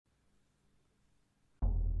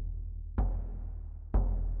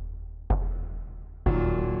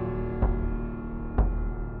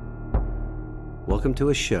welcome to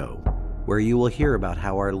a show where you will hear about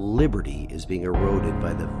how our liberty is being eroded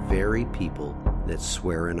by the very people that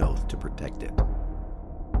swear an oath to protect it.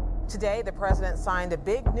 Today, the president signed a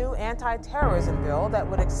big new anti-terrorism bill that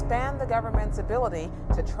would expand the government's ability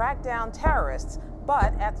to track down terrorists,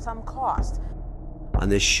 but at some cost. On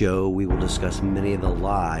this show, we will discuss many of the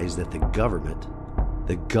lies that the government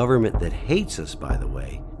that hates us, by the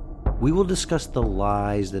way, we will discuss the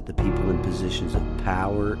lies that the people in positions of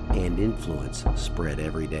power and influence spread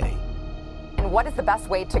every day. And what is the best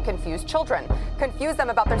way to confuse children? Confuse them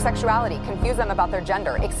about their sexuality, confuse them about their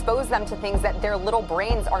gender, expose them to things that their little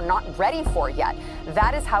brains are not ready for yet.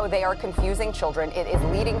 That is how they are confusing children. It is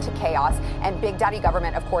leading to chaos, and Big Daddy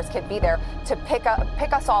government, of course, can be there to pick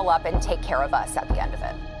us all up and take care of us at the end of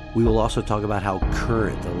it. We will also talk about how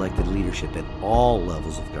current elected leadership at all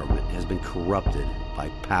levels of government has been corrupted by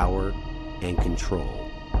power and control,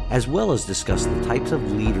 as well as discuss the types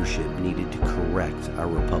of leadership needed to correct our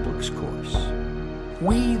republic's course.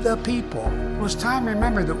 We the people. It was time to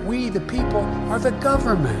remember that we the people are the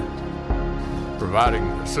government. Providing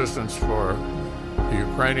assistance for the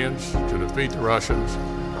Ukrainians to defeat the Russians,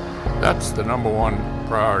 that's the number one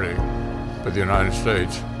priority for the United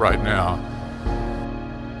States right now.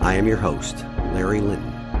 I am your host, Larry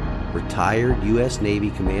Linton, retired U.S. Navy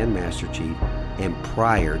Command Master Chief and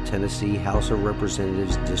prior Tennessee House of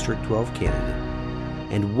Representatives District 12 candidate,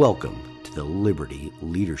 and welcome to the Liberty,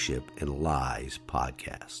 Leadership, and Lies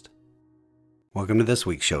podcast. Welcome to this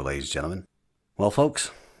week's show, ladies and gentlemen. Well, folks,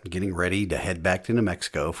 getting ready to head back to New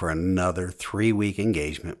Mexico for another 3-week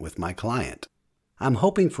engagement with my client. I'm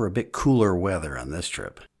hoping for a bit cooler weather on this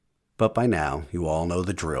trip, but by now you all know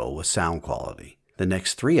the drill with sound quality. The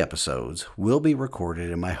next 3 episodes will be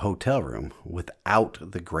recorded in my hotel room without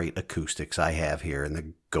the great acoustics I have here in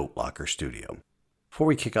the Goat Locker studio. Before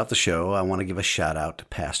we kick off the show, I want to give a shout out to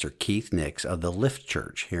Pastor Keith Nix of the Lift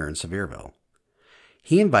Church here in Sevierville.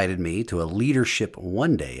 He invited me to a Leadership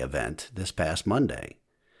One Day event this past Monday.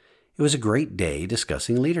 It was a great day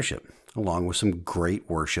discussing leadership, along with some great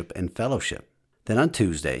worship and fellowship. Then on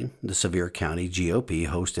Tuesday, the Sevier County GOP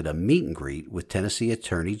hosted a meet and greet with Tennessee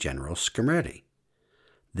Attorney General Skrmetti.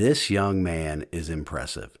 This young man is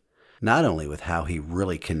impressive, not only with how he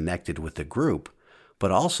really connected with the group, but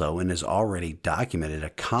also in his already documented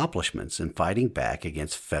accomplishments in fighting back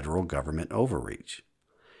against federal government overreach.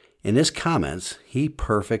 In his comments, he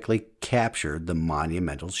perfectly captured the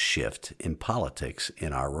monumental shift in politics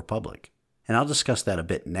in our republic. And I'll discuss that a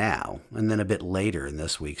bit now, and then a bit later in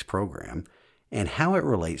this week's program, and how it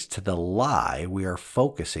relates to the lie we are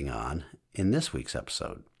focusing on in this week's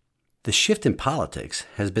episode. The shift in politics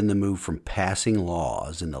has been the move from passing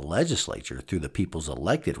laws in the legislature through the people's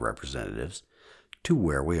elected representatives to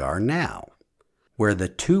where we are now, where the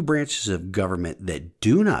 2 branches of government that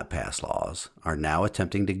do not pass laws are now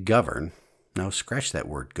attempting to govern. Now, scratch that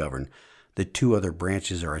word govern. The 2 other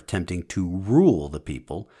branches are attempting to rule the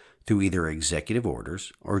people through either executive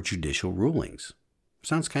orders or judicial rulings.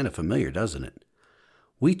 Sounds kind of familiar, doesn't it?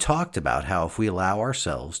 We talked about how if we allow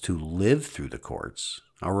ourselves to live through the courts,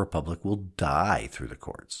 our republic will die through the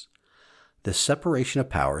courts. The separation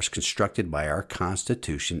of powers constructed by our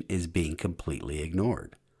Constitution is being completely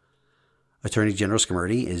ignored. Attorney General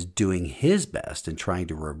Skrmetti is doing his best in trying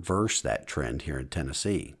to reverse that trend here in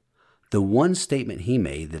Tennessee. The one statement he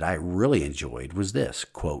made that I really enjoyed was this,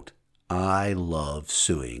 quote, "I love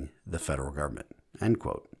suing the federal government," end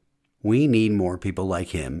quote. We need more people like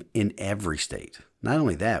him in every state. Not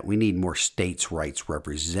only that, we need more states' rights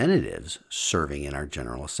representatives serving in our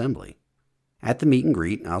General Assembly. At the meet and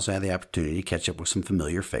greet, I also had the opportunity to catch up with some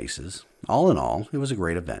familiar faces. All in all, it was a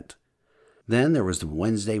great event. Then there was the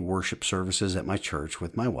Wednesday worship services at my church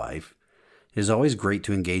with my wife. It is always great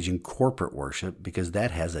to engage in corporate worship because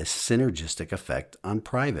that has a synergistic effect on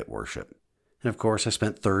private worship. And of course, I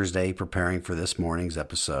spent Thursday preparing for this morning's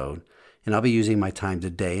episode, and I'll be using my time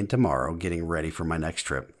today and tomorrow getting ready for my next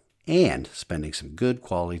trip and spending some good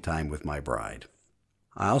quality time with my bride.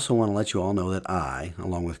 I also want to let you all know that I,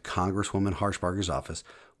 along with Congresswoman Harshbarger's office,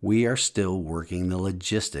 we are still working the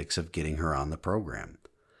logistics of getting her on the program.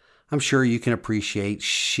 I'm sure you can appreciate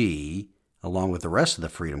she, along with the rest of the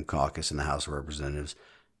Freedom Caucus in the House of Representatives,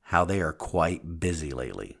 how they are quite busy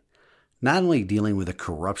lately. Not only dealing with the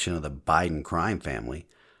corruption of the Biden crime family,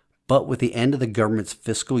 but with the end of the government's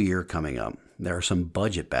fiscal year coming up, there are some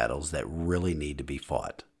budget battles that really need to be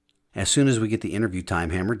fought. As soon as we get the interview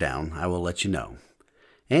time hammered down, I will let you know.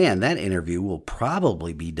 And that interview will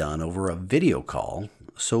probably be done over a video call,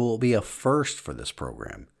 so it will be a first for this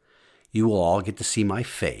program. You will all get to see my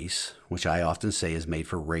face, which I often say is made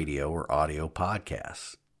for radio or audio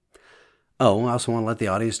podcasts. Oh, I also want to let the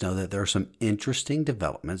audience know that there are some interesting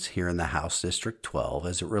developments here in the House District 12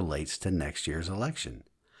 as it relates to next year's election.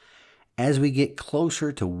 As we get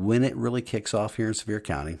closer to when it really kicks off here in Sevier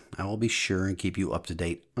County, I will be sure and keep you up to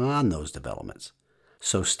date on those developments.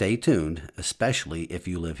 So stay tuned, especially if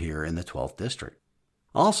you live here in the 12th District.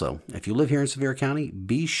 Also, if you live here in Sevier County,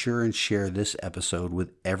 be sure and share this episode with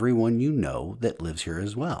everyone you know that lives here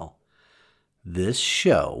as well. This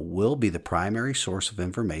show will be the primary source of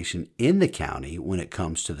information in the county when it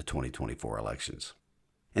comes to the 2024 elections.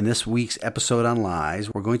 In this week's episode on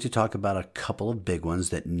lies, we're going to talk about a couple of big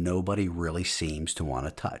ones that nobody really seems to want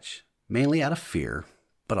to touch, mainly out of fear,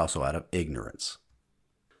 but also out of ignorance.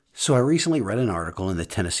 So I recently read an article in the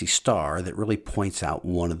Tennessee Star that really points out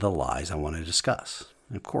one of the lies I want to discuss.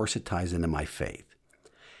 And of course, it ties into my faith.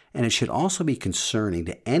 And it should also be concerning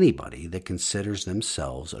to anybody that considers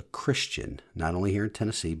themselves a Christian, not only here in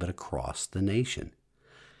Tennessee, but across the nation.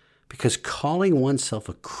 Because calling oneself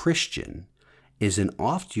a Christian is an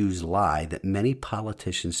oft-used lie that many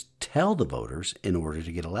politicians tell the voters in order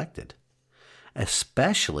to get elected,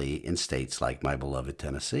 especially in states like my beloved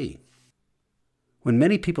Tennessee. When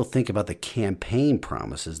many people think about the campaign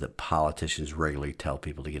promises that politicians regularly tell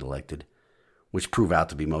people to get elected, which prove out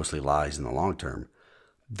to be mostly lies in the long term,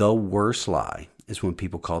 the worst lie is when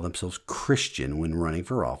people call themselves Christian when running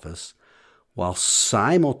for office, while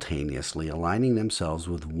simultaneously aligning themselves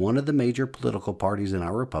with one of the major political parties in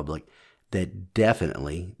our republic that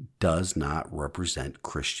definitely does not represent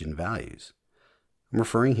Christian values. I'm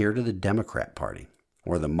referring here to the Democrat Party,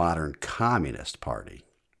 or the modern Communist Party.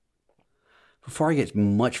 Before I get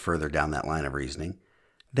much further down that line of reasoning,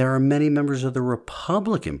 there are many members of the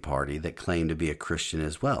Republican Party that claim to be a Christian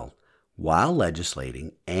as well, while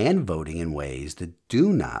legislating and voting in ways that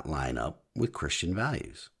do not line up with Christian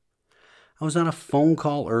values. I was on a phone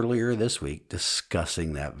call earlier this week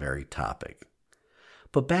discussing that very topic.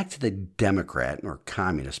 But back to the Democrat or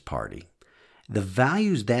Communist Party, the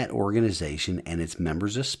values that organization and its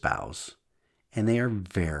members espouse, and they are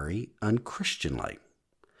very unchristian-like.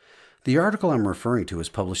 The article I'm referring to was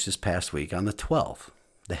published this past week on the 12th.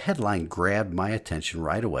 The headline grabbed my attention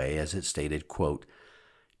right away as it stated, quote,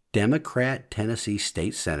 Democrat Tennessee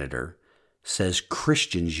State Senator says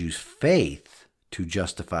Christians use faith to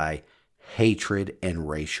justify hatred and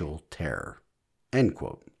racial terror, end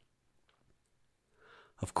quote.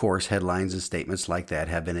 Of course, headlines and statements like that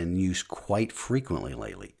have been in use quite frequently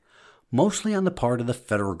lately, mostly on the part of the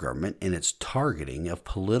federal government in its targeting of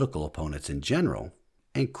political opponents in general,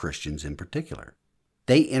 and Christians in particular.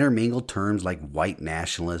 They intermingle terms like white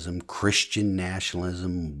nationalism, Christian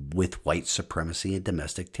nationalism with white supremacy and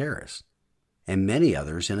domestic terrorists, and many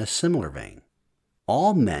others in a similar vein,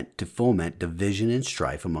 all meant to foment division and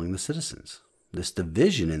strife among the citizens. This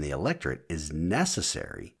division in the electorate is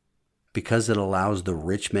necessary because it allows the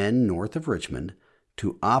rich men north of Richmond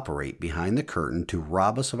to operate behind the curtain to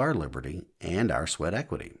rob us of our liberty and our sweat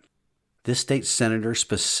equity. This state senator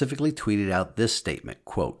specifically tweeted out this statement,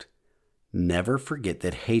 quote, never forget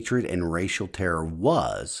that hatred and racial terror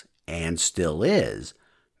was, and still is,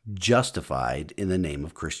 justified in the name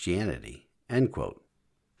of Christianity, end quote.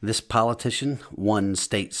 This politician, one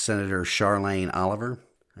state senator Charlene Oliver,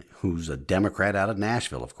 who's a Democrat out of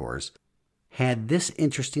Nashville, of course, had this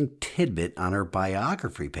interesting tidbit on her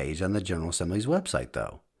biography page on the General Assembly's website,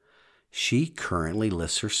 though. She currently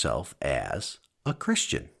lists herself as a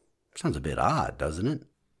Christian. Sounds a bit odd, doesn't it?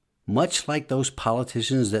 Much like those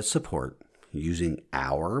politicians that support, using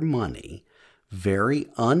our money, very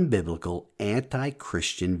unbiblical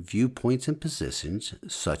anti-Christian viewpoints and positions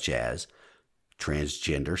such as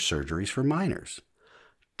transgender surgeries for minors,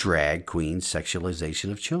 drag queen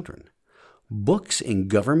sexualization of children, books in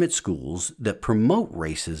government schools that promote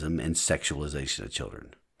racism and sexualization of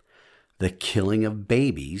children, the killing of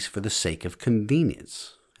babies for the sake of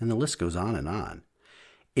convenience, and the list goes on and on.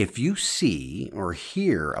 If you see or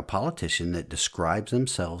hear a politician that describes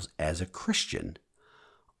themselves as a Christian,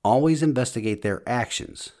 always investigate their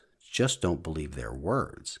actions. Just don't believe their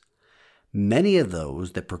words. Many of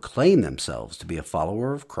those that proclaim themselves to be a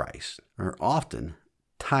follower of Christ are often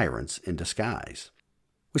tyrants in disguise.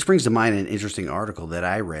 Which brings to mind an interesting article that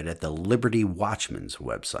I read at the Liberty Watchman's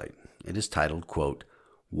website. It is titled, quote,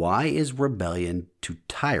 Why is rebellion to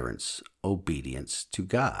tyrants obedience to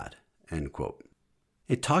God? End quote.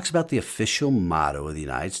 It talks about the official motto of the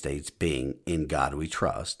United States being, In God We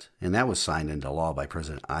Trust, and that was signed into law by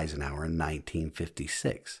President Eisenhower in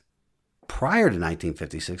 1956. Prior to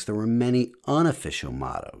 1956, there were many unofficial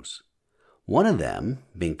mottos. One of them,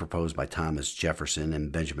 being proposed by Thomas Jefferson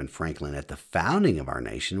and Benjamin Franklin at the founding of our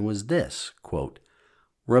nation, was this, quote,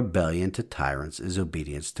 Rebellion to tyrants is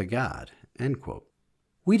obedience to God, End quote.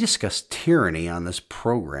 We discuss tyranny on this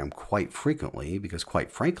program quite frequently because,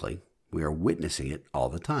 quite frankly, we are witnessing it all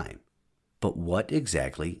the time. But what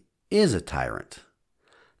exactly is a tyrant?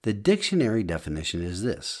 The dictionary definition is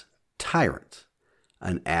this: tyrant,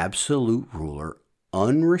 an absolute ruler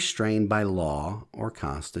unrestrained by law or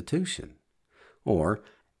constitution, or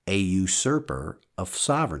a usurper of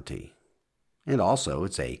sovereignty. And also,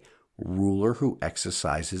 it's a ruler who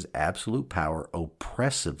exercises absolute power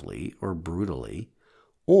oppressively or brutally,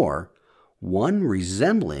 or one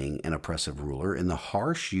resembling an oppressive ruler in the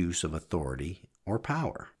harsh use of authority or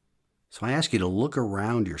power. So I ask you to look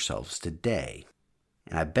around yourselves today,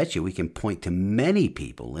 and I bet you we can point to many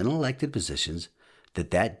people in elected positions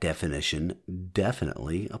that definition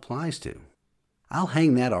definitely applies to. I'll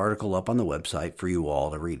hang that article up on the website for you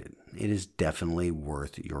all to read it. It is definitely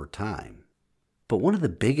worth your time. But one of the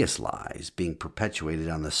biggest lies being perpetuated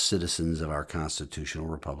on the citizens of our constitutional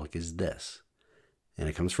republic is this, and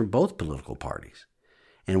it comes from both political parties.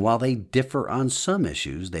 And while they differ on some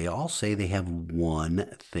issues, they all say they have one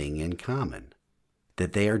thing in common: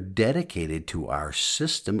 that they are dedicated to our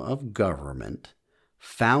system of government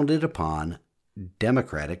founded upon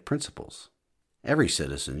democratic principles. Every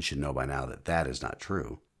citizen should know by now that that is not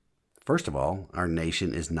true. First of all, our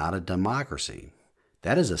nation is not a democracy.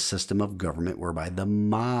 That is a system of government whereby the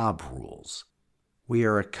mob rules. We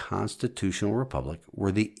are a constitutional republic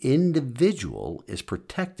where the individual is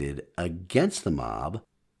protected against the mob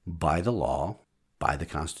by the law, by the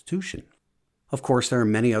Constitution. Of course, there are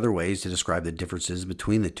many other ways to describe the differences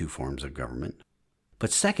between the two forms of government.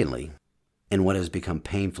 But secondly, and what has become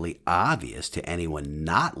painfully obvious to anyone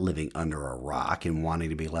not living under a rock and wanting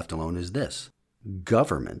to be left alone, is this: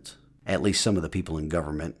 government, at least some of the people in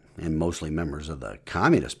government, and mostly members of the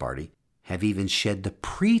Communist Party, have even shed the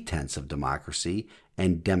pretense of democracy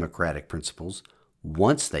and democratic principles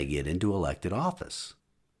once they get into elected office.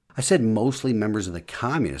 I said mostly members of the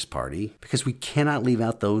Communist Party because we cannot leave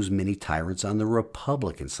out those many tyrants on the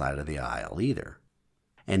Republican side of the aisle either.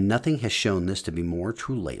 And nothing has shown this to be more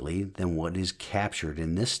true lately than what is captured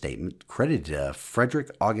in this statement credited to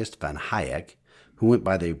Friedrich August von Hayek, who went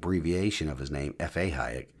by the abbreviation of his name, F.A.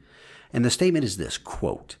 Hayek. And the statement is this,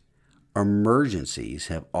 quote, "Emergencies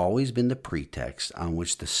have always been the pretext on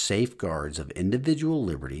which the safeguards of individual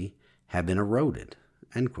liberty have been eroded,"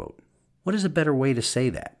 end quote. What is a better way to say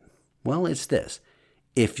that? Well, it's this: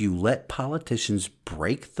 if you let politicians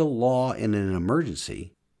break the law in an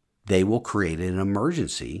emergency, they will create an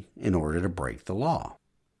emergency in order to break the law.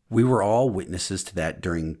 We were all witnesses to that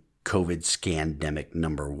during COVID scandemic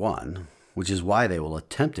number 1, which is why they will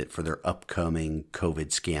attempt it for their upcoming COVID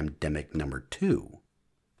scandemic number 2.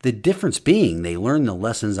 The difference being they learn the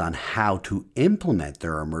lessons on how to implement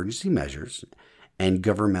their emergency measures and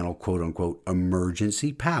governmental quote-unquote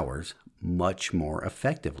emergency powers much more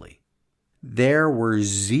effectively. There were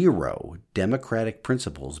zero democratic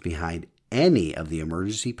principles behind any of the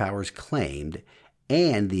emergency powers claimed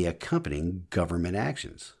and the accompanying government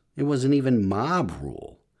actions. It wasn't even mob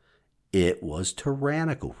rule. It was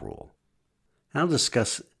tyrannical rule. I'll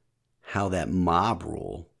discuss how that mob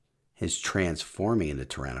rule is transforming into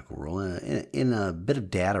tyrannical rule in a bit of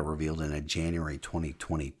data revealed in a January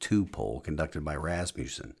 2022 poll conducted by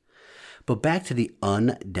Rasmussen. But back to the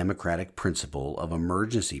undemocratic principle of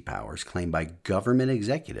emergency powers claimed by government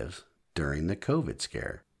executives during the COVID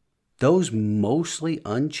scare. Those mostly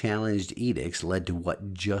unchallenged edicts led to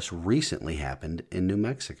what just recently happened in New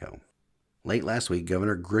Mexico. Late last week,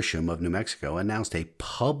 Governor Grisham of New Mexico announced a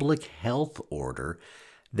public health order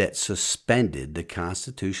that suspended the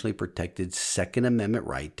constitutionally protected Second Amendment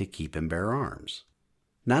right to keep and bear arms.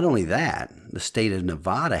 Not only that, the state of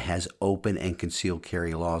Nevada has open and concealed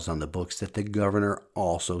carry laws on the books that the governor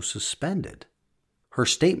also suspended. Her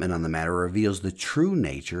statement on the matter reveals the true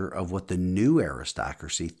nature of what the new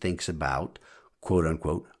aristocracy thinks about,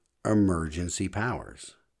 quote-unquote, emergency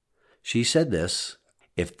powers. She said this: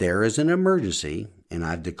 "If there is an emergency, and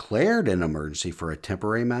I've declared an emergency for a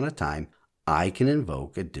temporary amount of time, I can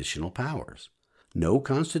invoke additional powers. No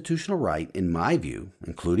constitutional right, in my view,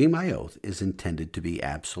 including my oath, is intended to be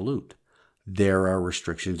absolute. There are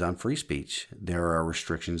restrictions on free speech. There are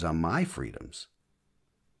restrictions on my freedoms."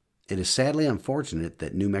 It is sadly unfortunate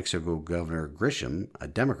that New Mexico Governor Grisham,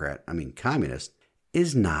 a communist,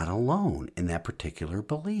 is not alone in that particular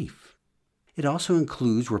belief. It also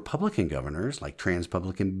includes Republican governors like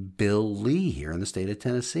Transrepublican Bill Lee here in the state of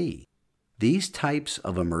Tennessee. These types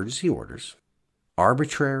of emergency orders,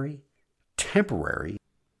 arbitrary, temporary,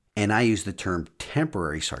 and I use the term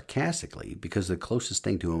temporary sarcastically because the closest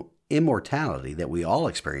thing to immortality that we all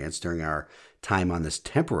experience during our time on this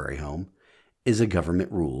temporary home is a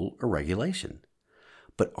government rule or regulation.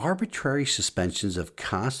 But arbitrary suspensions of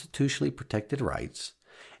constitutionally protected rights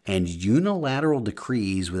and unilateral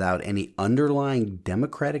decrees without any underlying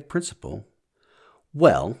democratic principle,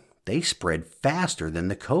 well, they spread faster than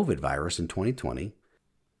the COVID virus in 2020.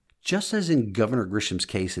 Just as in Governor Grisham's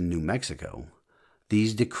case in New Mexico,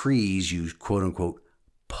 these decrees used quote-unquote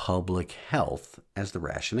public health as the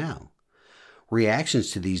rationale.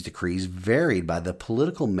 Reactions to these decrees varied by the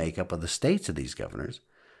political makeup of the states of these governors,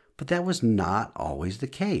 but that was not always the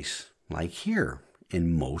case, like here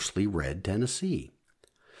in mostly red Tennessee.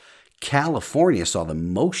 California saw the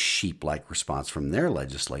most sheep-like response from their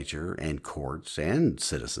legislature and courts and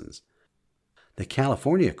citizens. The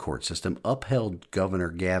California court system upheld Governor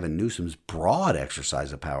Gavin Newsom's broad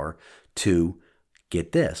exercise of power to,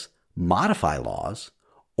 get this, modify laws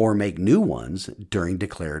or make new ones during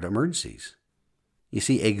declared emergencies. You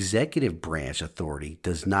see, executive branch authority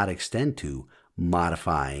does not extend to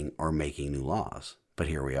modifying or making new laws. But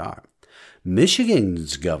here we are.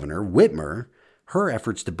 Michigan's Governor Whitmer, her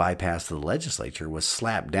efforts to bypass the legislature was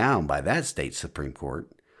slapped down by that state Supreme Court.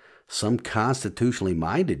 Some constitutionally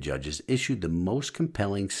minded judges issued the most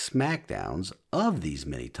compelling smackdowns of these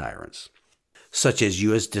mini tyrants, such as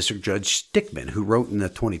U.S. District Judge Stickman, who wrote in the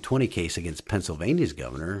 2020 case against Pennsylvania's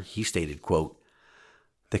governor. He stated, quote,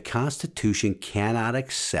 "The Constitution cannot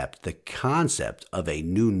accept the concept of a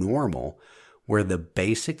new normal where the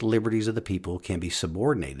basic liberties of the people can be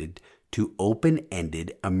subordinated to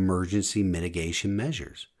open-ended emergency mitigation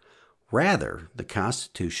measures. Rather, the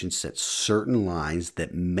Constitution sets certain lines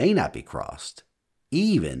that may not be crossed,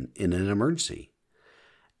 even in an emergency.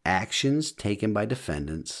 Actions taken by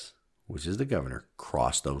defendants, which is the governor,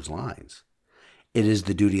 cross those lines. It is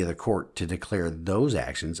the duty of the court to declare those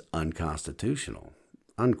actions unconstitutional."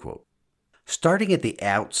 Unquote. Starting at the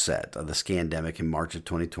outset of the scandemic in March of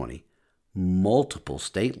 2020, multiple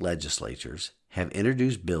state legislatures have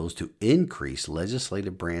introduced bills to increase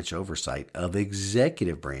legislative branch oversight of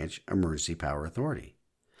executive branch emergency power authority.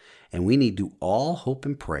 And we need to all hope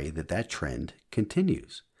and pray that that trend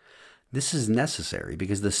continues. This is necessary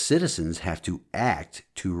because the citizens have to act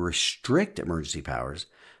to restrict emergency powers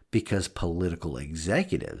because political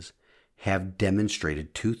executives have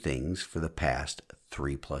demonstrated two things for the past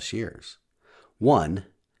 3+ years. One,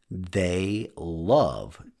 they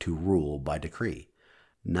love to rule by decree,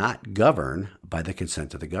 not govern by the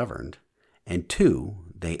consent of the governed. And two,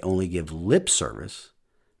 they only give lip service,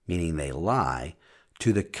 meaning they lie,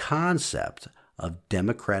 to the concept of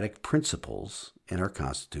democratic principles in our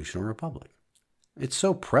constitutional republic. It's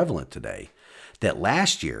so prevalent today that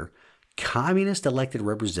last year, communist elected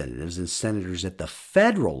representatives and senators at the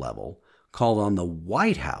federal level called on the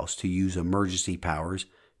White House to use emergency powers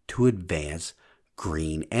to advance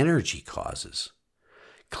green energy causes,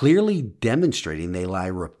 clearly demonstrating they lie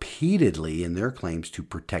repeatedly in their claims to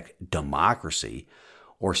protect democracy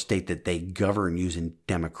or state that they govern using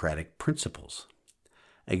democratic principles.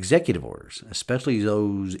 Executive orders, especially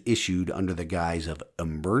those issued under the guise of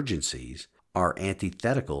emergencies, are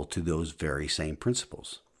antithetical to those very same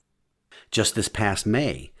principles. Just this past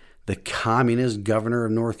May, the communist governor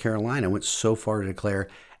of North Carolina went so far to declare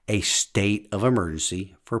a state of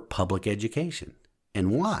emergency for public education.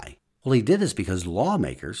 And why? Well, he did this because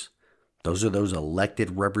lawmakers, those are those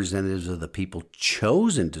elected representatives of the people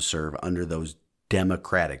chosen to serve under those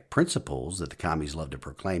democratic principles that the commies love to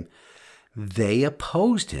proclaim, they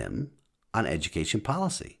opposed him on education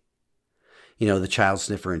policy. You know, the child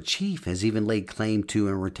sniffer in chief has even laid claim to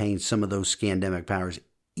and retained some of those scandemic powers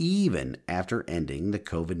even after ending the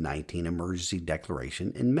COVID-19 emergency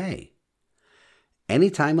declaration in May.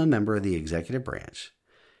 Anytime a member of the executive branch,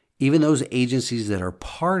 even those agencies that are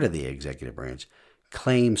part of the executive branch,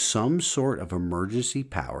 claim some sort of emergency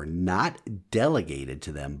power not delegated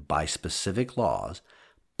to them by specific laws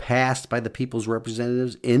passed by the people's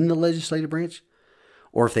representatives in the legislative branch,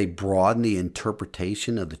 or if they broaden the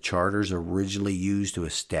interpretation of the charters originally used to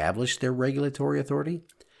establish their regulatory authority,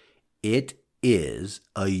 it is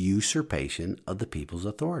a usurpation of the people's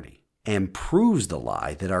authority and proves the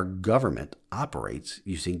lie that our government operates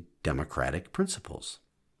using democratic principles.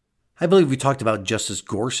 I believe we talked about Justice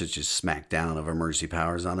Gorsuch's smackdown of emergency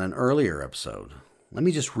powers on an earlier episode. Let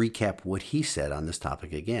me just recap what he said on this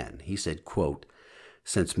topic again. He said, quote,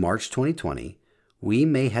 "Since March 2020, we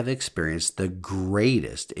may have experienced the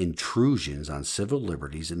greatest intrusions on civil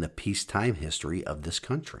liberties in the peacetime history of this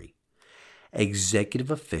country. Executive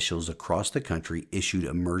officials across the country issued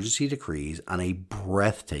emergency decrees on a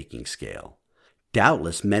breathtaking scale.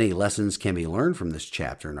 Doubtless, many lessons can be learned from this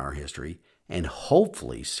chapter in our history, and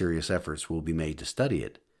hopefully serious efforts will be made to study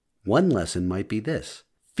it. One lesson might be this: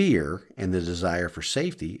 Fear and the desire for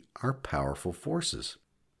safety are powerful forces.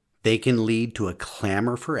 They can lead to a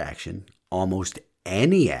clamor for action, almost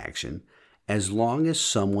any action, as long as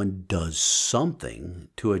someone does something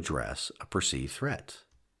to address a perceived threat."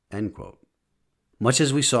 End quote. Much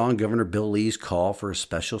as we saw in Governor Bill Lee's call for a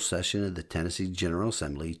special session of the Tennessee General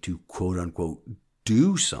Assembly to quote-unquote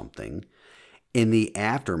do something in the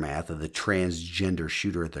aftermath of the transgender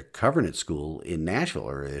shooter at the Covenant School in Nashville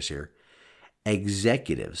earlier this year,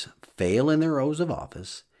 executives fail in their oaths of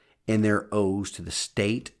office and their oaths to the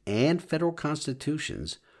state and federal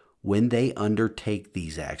constitutions when they undertake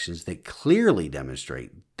these actions that clearly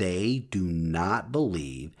demonstrate they do not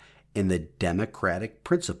believe in the democratic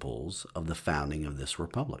principles of the founding of this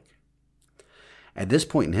republic. At this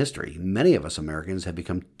point in history, many of us Americans have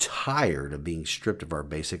become tired of being stripped of our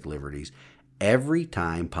basic liberties every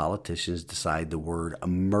time politicians decide the word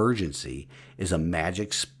emergency is a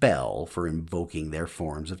magic spell for invoking their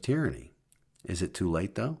forms of tyranny. Is it too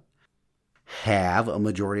late, though? Have a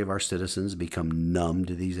majority of our citizens become numb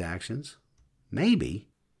to these actions? Maybe.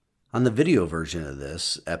 On the video version of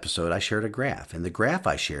this episode, I shared a graph, and the graph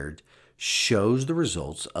I shared shows the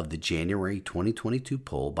results of the January 2022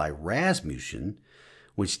 poll by Rasmussen,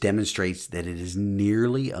 which demonstrates that it is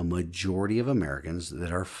nearly a majority of Americans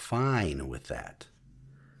that are fine with that.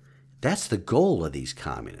 That's the goal of these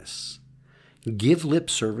communists. Give lip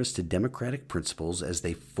service to democratic principles as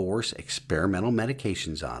they force experimental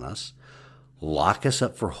medications on us, lock us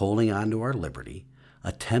up for holding on to our liberty,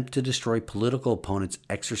 attempt to destroy political opponents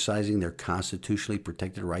exercising their constitutionally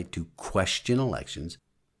protected right to question elections,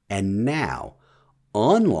 and now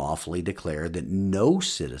unlawfully declare that no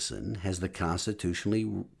citizen has the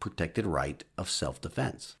constitutionally protected right of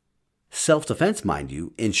self-defense. Self-defense, mind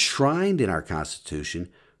you, enshrined in our Constitution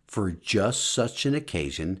for just such an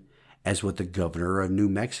occasion as what the governor of New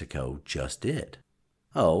Mexico just did.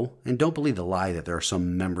 Oh, and don't believe the lie that there are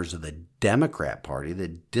some members of the Democrat Party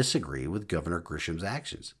that disagree with Governor Grisham's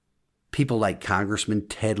actions. People like Congressman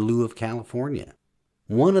Ted Lieu of California,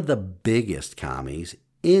 one of the biggest commies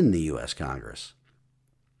in the U.S. Congress.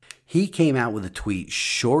 He came out with a tweet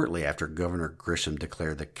shortly after Governor Grisham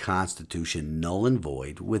declared the Constitution null and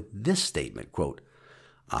void with this statement, quote,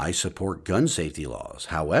 "I support gun safety laws.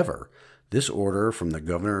 However, this order from the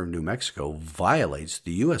governor of New Mexico violates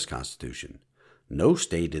the U.S. Constitution. No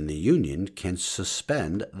state in the Union can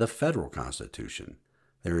suspend the federal Constitution.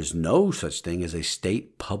 There is no such thing as a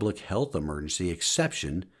state public health emergency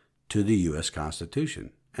exception to the U.S.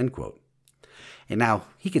 Constitution." End quote. And now,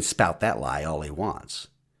 he can spout that lie all he wants.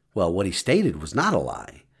 Well, what he stated was not a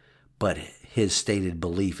lie, but his stated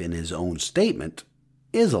belief in his own statement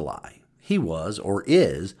is a lie. He was, or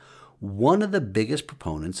is, one of the biggest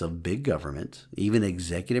proponents of big government, even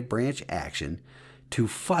executive branch action, to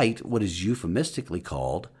fight what is euphemistically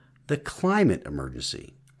called the climate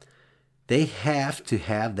emergency. They have to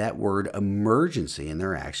have that word emergency in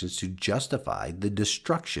their actions to justify the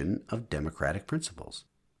destruction of democratic principles.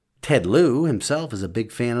 Ted Lieu himself is a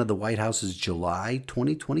big fan of the White House's July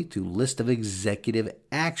 2022 list of executive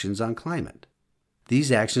actions on climate.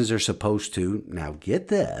 These actions are supposed to, now get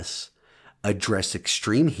this, address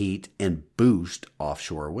extreme heat and boost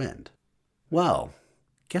offshore wind. Well,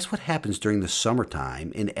 guess what happens during the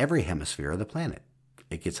summertime in every hemisphere of the planet?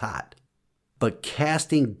 It gets hot. But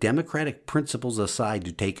casting democratic principles aside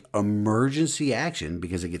to take emergency action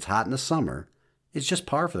because it gets hot in the summer is just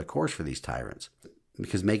par for the course for these tyrants.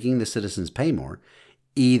 Because making the citizens pay more,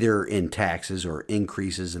 either in taxes or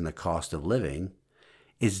increases in the cost of living,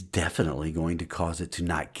 is definitely going to cause it to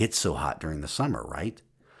not get so hot during the summer, right?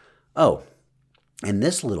 Oh, and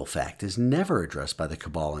this little fact is never addressed by the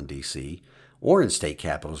cabal in D.C. or in state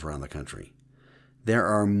capitals around the country. There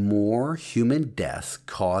are more human deaths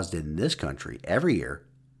caused in this country every year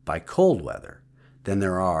by cold weather than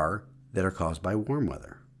there are that are caused by warm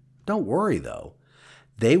weather. Don't worry, though.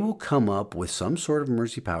 They will come up with some sort of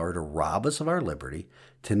emergency power to rob us of our liberty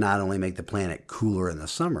to not only make the planet cooler in the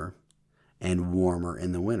summer and warmer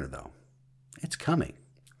in the winter, though. It's coming.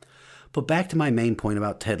 But back to my main point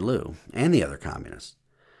about Ted Lieu and the other communists.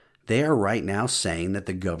 They are right now saying that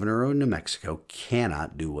the governor of New Mexico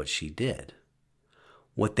cannot do what she did.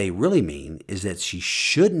 What they really mean is that she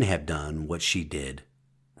shouldn't have done what she did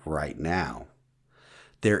right now.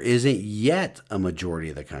 There isn't yet a majority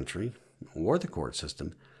of the country or the court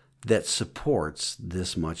system that supports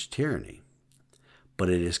this much tyranny. But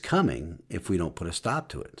it is coming if we don't put a stop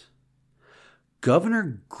to it.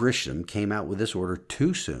 Governor Grisham came out with this order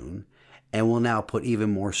too soon and will now put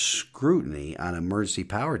even more scrutiny on emergency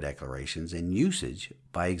power declarations and usage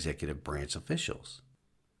by executive branch officials.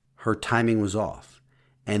 Her timing was off,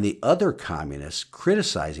 And the other communists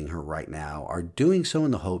criticizing her right now are doing so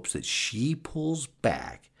in the hopes that she pulls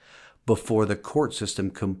back before the court system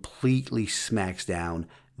completely smacks down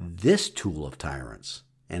this tool of tyrants,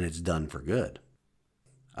 and it's done for good.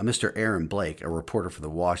 Mr. Aaron Blake, a reporter for the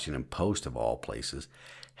Washington Post of all places,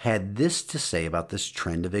 had this to say about this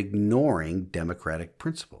trend of ignoring democratic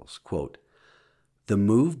principles. Quote, "The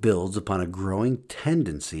move builds upon a growing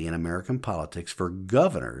tendency in American politics for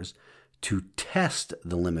governors to test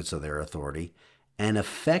the limits of their authority and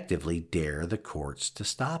effectively dare the courts to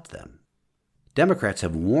stop them. Democrats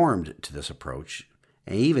have warmed to this approach,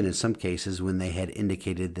 and even in some cases when they had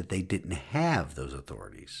indicated that they didn't have those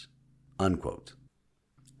authorities." Unquote.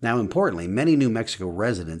 Now, importantly, many New Mexico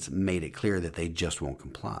residents made it clear that they just won't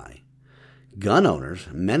comply. Gun owners,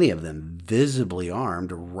 many of them visibly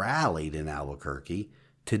armed, rallied in Albuquerque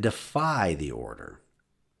to defy the order.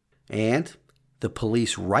 And the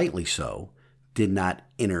police, rightly so, did not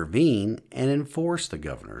intervene and enforce the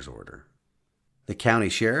governor's order. The county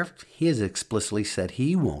sheriff, he has explicitly said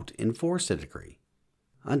he won't enforce the decree.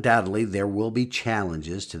 Undoubtedly, there will be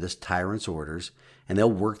challenges to this tyrant's orders, and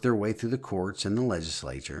they'll work their way through the courts and the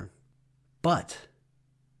legislature. But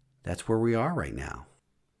that's where we are right now.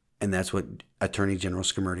 And that's what Attorney General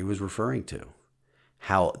Scammurdy was referring to.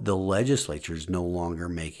 How the legislature is no longer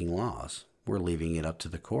making laws. We're leaving it up to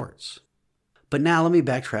the courts. But now let me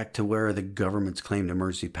backtrack to where the government's claimed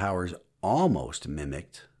emergency powers almost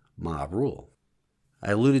mimicked mob rule.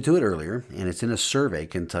 I alluded to it earlier, and it's in a survey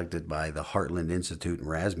conducted by the Heartland Institute and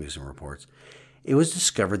Rasmussen reports. It was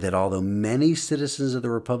discovered that although many citizens of the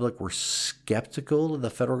Republic were skeptical of the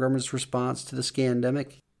federal government's response to the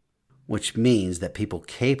scandemic, which means that people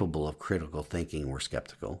capable of critical thinking were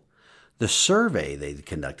skeptical, the survey they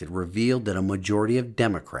conducted revealed that a majority of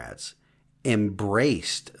Democrats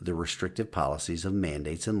embraced the restrictive policies of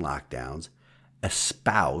mandates and lockdowns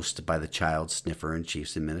espoused by the child sniffer in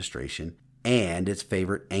chief's administration and its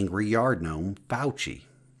favorite angry yard gnome, Fauci.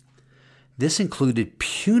 This included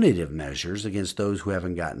punitive measures against those who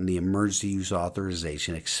haven't gotten the emergency use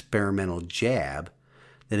authorization experimental jab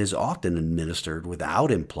that is often administered without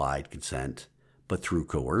implied consent, but through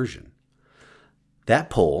coercion. That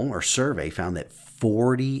poll or survey found that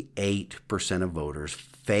 48% of voters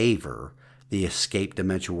favor the Escape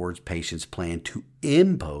Dementia Wards patients' plan to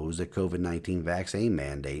impose a COVID-19 vaccine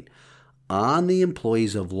mandate on the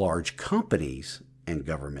employees of large companies and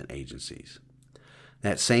government agencies.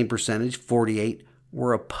 That same percentage, 48,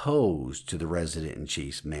 were opposed to the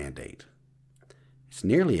resident-in-chief's mandate. It's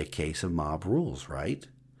nearly a case of mob rules, right?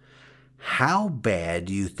 How bad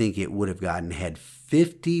do you think it would have gotten had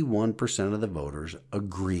 51% of the voters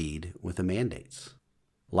agreed with the mandates?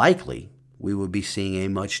 Likely, we would be seeing a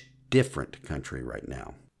much different country right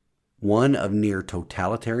now. One of near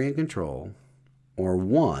totalitarian control, or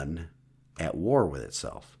one at war with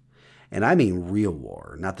itself. And I mean real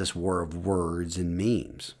war, not this war of words and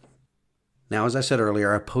memes. Now, as I said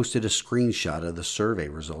earlier, I posted a screenshot of the survey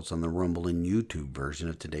results on the Rumble and YouTube version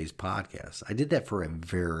of today's podcast. I did that for a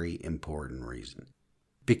very important reason.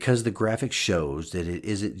 Because the graphic shows that it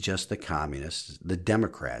isn't just the communists, the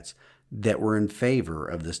Democrats, that were in favor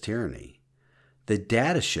of this tyranny. The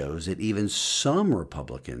data shows that even some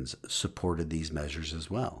Republicans supported these measures as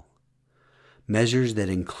well. Measures that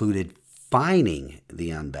included fining the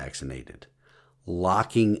unvaccinated,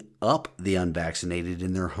 locking up the unvaccinated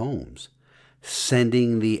in their homes,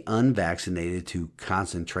 sending the unvaccinated to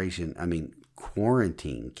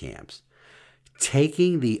quarantine camps,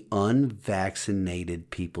 taking the unvaccinated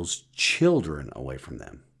people's children away from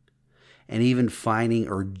them, and even fining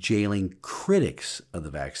or jailing critics of the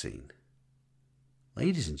vaccine.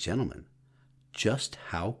 Ladies and gentlemen, just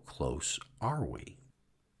how close are we?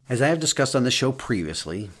 As I have discussed on the show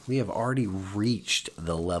previously, we have already reached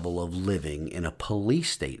the level of living in a police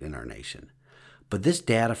state in our nation. But this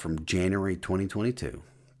data from January 2022,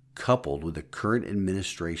 coupled with the current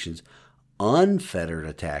administration's unfettered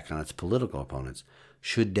attack on its political opponents,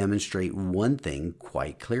 should demonstrate one thing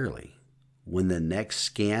quite clearly. When the next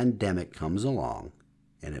scandemic comes along,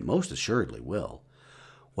 and it most assuredly will,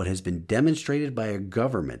 what has been demonstrated by a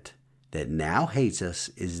government that now hates us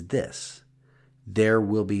is this: there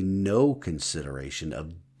will be no consideration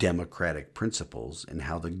of democratic principles in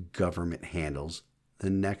how the government handles the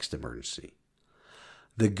next emergency.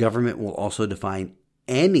 The government will also define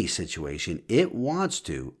any situation it wants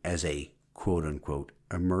to as a quote-unquote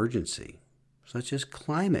emergency, such as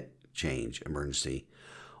climate change emergency,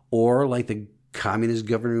 or like the communist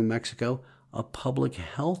governor of New Mexico, a public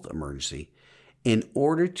health emergency, in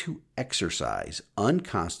order to exercise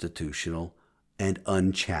unconstitutional and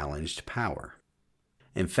unchallenged power.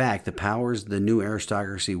 In fact, the powers the new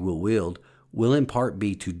aristocracy will wield will in part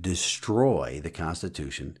be to destroy the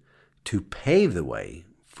Constitution, to pave the way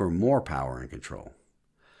for more power and control.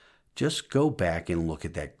 Just go back and look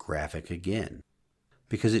at that graphic again,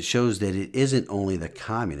 because it shows that it isn't only the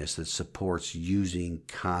communists that supports using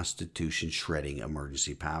Constitution shredding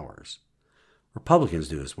emergency powers. Republicans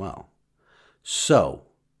do as well. So,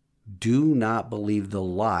 do not believe the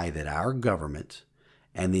lie that our government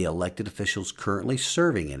and the elected officials currently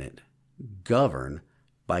serving in it govern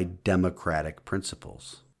by democratic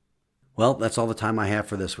principles. Well, that's all the time I have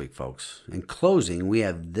for this week, folks. In closing, we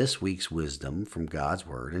have this week's wisdom from God's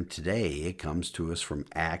Word, and today it comes to us from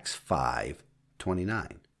Acts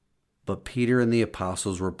 5:29. But Peter and the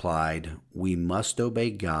apostles replied, "We must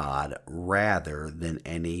obey God rather than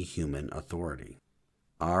any human authority."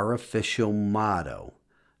 Our official motto,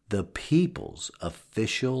 the people's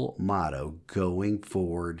official motto going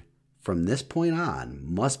forward from this point on,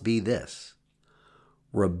 must be this: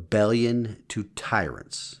 rebellion to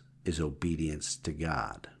tyrants is obedience to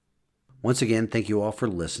God. Once again, thank you all for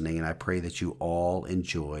listening, and I pray that you all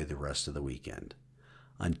enjoy the rest of the weekend.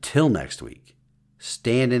 Until next week,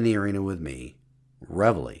 stand in the arena with me.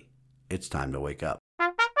 Reveille, it's time to wake up.